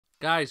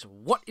Guys,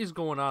 what is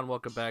going on?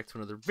 Welcome back to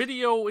another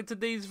video. In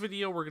today's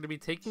video, we're going to be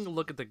taking a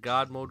look at the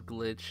God Mode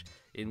glitch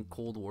in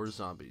Cold War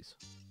Zombies.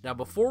 Now,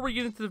 before we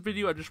get into the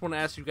video, I just want to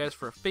ask you guys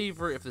for a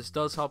favor. If this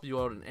does help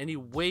you out in any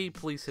way,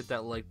 please hit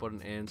that like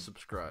button and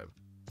subscribe.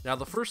 Now,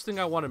 the first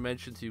thing I want to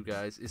mention to you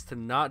guys is to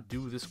not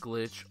do this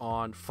glitch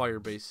on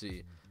Firebase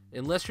C.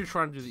 Unless you're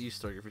trying to do the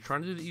Easter egg. If you're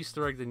trying to do the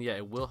Easter egg, then yeah,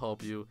 it will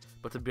help you.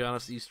 But to be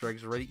honest, the Easter egg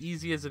is already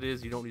easy as it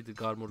is. You don't need the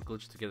God Mode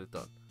glitch to get it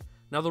done.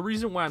 Now, the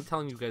reason why I'm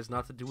telling you guys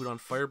not to do it on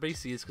Firebase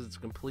C is because it's a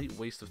complete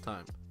waste of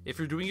time. If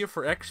you're doing it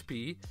for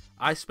XP,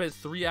 I spent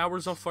 3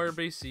 hours on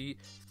Firebase C,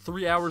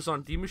 3 hours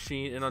on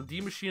D-Machine, and on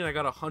D-Machine I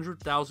got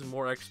 100,000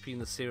 more XP in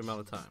the same amount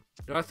of time.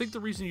 Now, I think the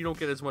reason you don't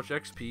get as much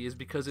XP is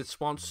because it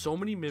spawns so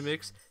many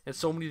mimics and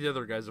so many of the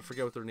other guys, I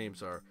forget what their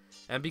names are.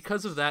 And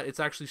because of that,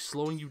 it's actually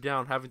slowing you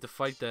down having to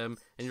fight them,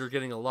 and you're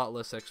getting a lot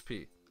less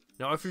XP.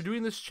 Now, if you're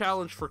doing this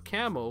challenge for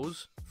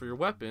camos, for your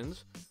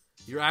weapons,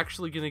 you're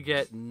actually going to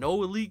get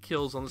no elite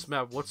kills on this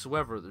map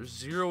whatsoever. There's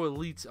 0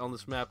 elites on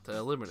this map to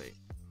eliminate.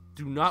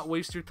 Do not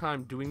waste your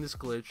time doing this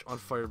glitch on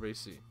Firebase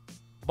C.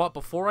 But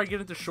before I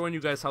get into showing you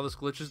guys how this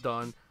glitch is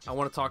done, I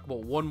want to talk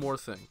about one more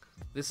thing.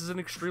 This is an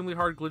extremely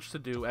hard glitch to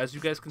do. As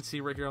you guys can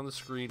see right here on the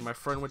screen, my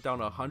friend went down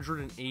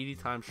 180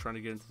 times trying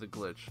to get into the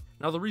glitch.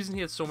 Now, the reason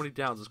he had so many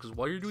downs is because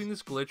while you're doing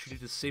this glitch, you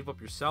need to save up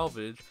your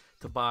salvage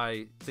to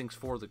buy things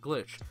for the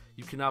glitch.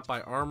 You cannot buy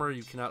armor,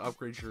 you cannot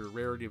upgrade your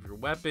rarity of your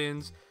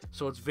weapons,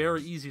 so it's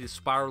very easy to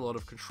spiral out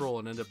of control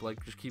and end up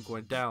like just keep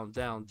going down,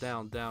 down,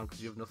 down, down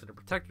because you have nothing to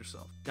protect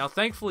yourself. Now,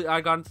 thankfully,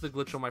 I got into the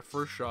glitch on my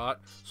first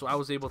shot, so I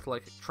was able to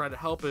like try to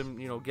help him,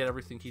 you know, get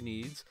everything he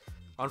needs.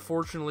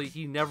 Unfortunately,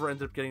 he never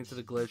ended up getting to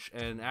the glitch,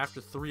 and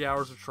after 3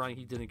 hours of trying,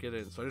 he didn't get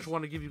in. So I just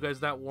want to give you guys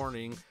that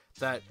warning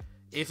that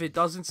if it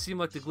doesn't seem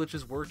like the glitch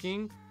is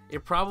working,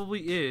 it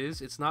probably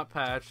is. It's not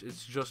patched.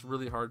 It's just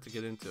really hard to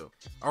get into.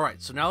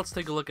 Alright, so now let's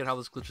take a look at how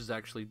this glitch is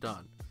actually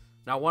done.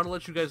 Now, I want to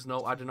let you guys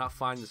know I did not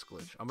find this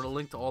glitch. I'm going to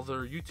link to all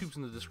their YouTubes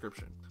in the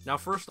description. Now,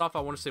 first off, I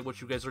want to say what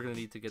you guys are going to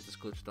need to get this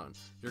glitch done.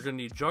 You're going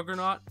to need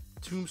Juggernaut,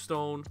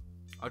 Tombstone,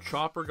 a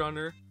Chopper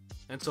Gunner,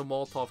 and some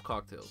Molotov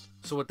cocktails.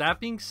 So with that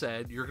being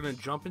said, you're going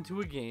to jump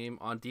into a game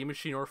on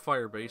D-Machine or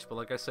Firebase, but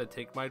like I said,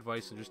 take my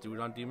advice and just do it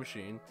on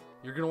D-Machine.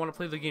 You're going to want to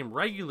play the game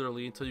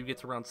regularly until you get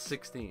to round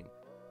 16.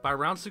 By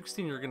round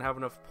 16, you're going to have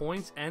enough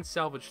points and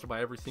salvage to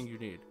buy everything you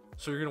need.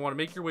 So you're going to want to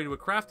make your way to a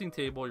crafting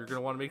table, you're going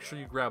to want to make sure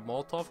you grab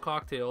Molotov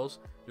cocktails,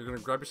 you're going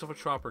to grab yourself a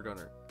Chopper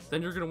Gunner.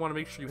 Then you're going to want to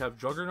make sure you have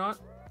Juggernaut,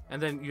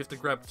 and then you have to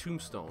grab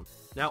Tombstone.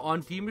 Now on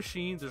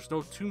D-Machine, there's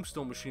no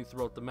Tombstone machine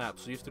throughout the map,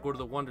 so you have to go to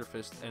the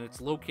Wonderfist, and it's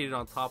located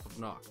on top of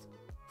Noct.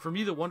 For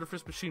me, the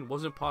Wonderfist machine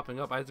wasn't popping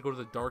up. I had to go to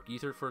the Dark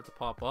Ether for it to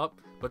pop up,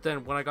 but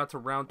then when I got to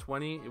round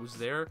 20, it was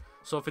there.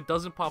 So if it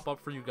doesn't pop up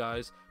for you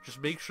guys, just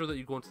make sure that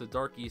you go into the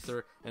Dark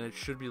Ether, and it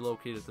should be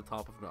located at the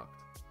top of Noct.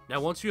 Now,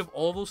 once you have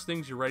all those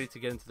things, you're ready to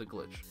get into the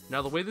glitch.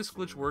 Now, the way this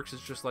glitch works is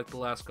just like the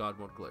last God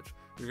Mode glitch.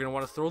 You're going to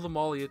want to throw the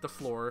molly at the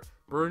floor,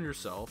 burn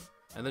yourself,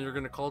 and then you're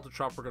going to call the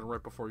Chopper Gunner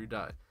right before you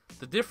die.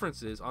 The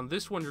difference is, on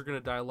this one, you're going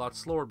to die a lot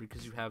slower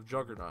because you have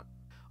Juggernaut.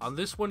 On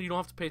this one, you don't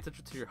have to pay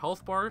attention to your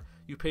health bar,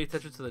 you pay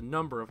attention to the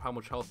number of how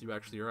much health you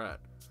actually are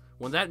at.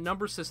 When that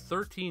number says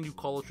 13, you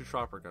call out your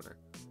Chopper Gunner.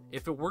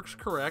 If it works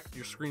correct,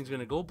 your screen's going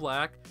to go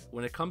black.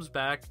 When it comes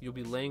back, you'll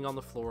be laying on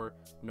the floor,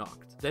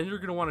 knocked. Then you're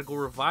going to want to go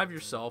revive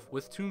yourself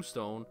with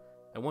Tombstone,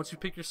 and once you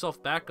pick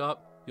yourself back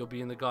up, you'll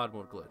be in the God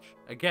Mode glitch.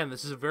 Again,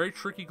 this is a very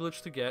tricky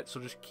glitch to get, so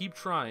just keep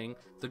trying.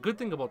 The good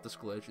thing about this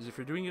glitch is if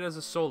you're doing it as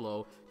a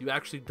solo, you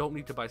actually don't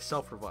need to buy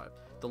self-revive.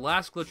 The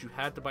last glitch, you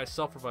had to buy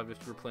self-revive if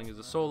you were playing as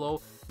a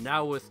solo.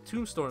 Now with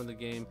Tombstone in the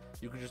game,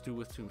 you can just do it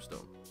with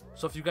Tombstone.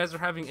 So if you guys are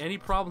having any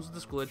problems with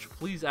this glitch,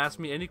 please ask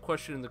me any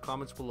question in the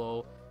comments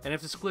below. And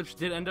if this glitch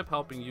did end up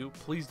helping you,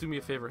 please do me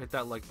a favor, hit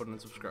that like button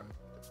and subscribe.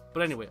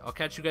 But anyway, I'll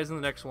catch you guys in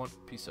the next one.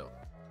 Peace out.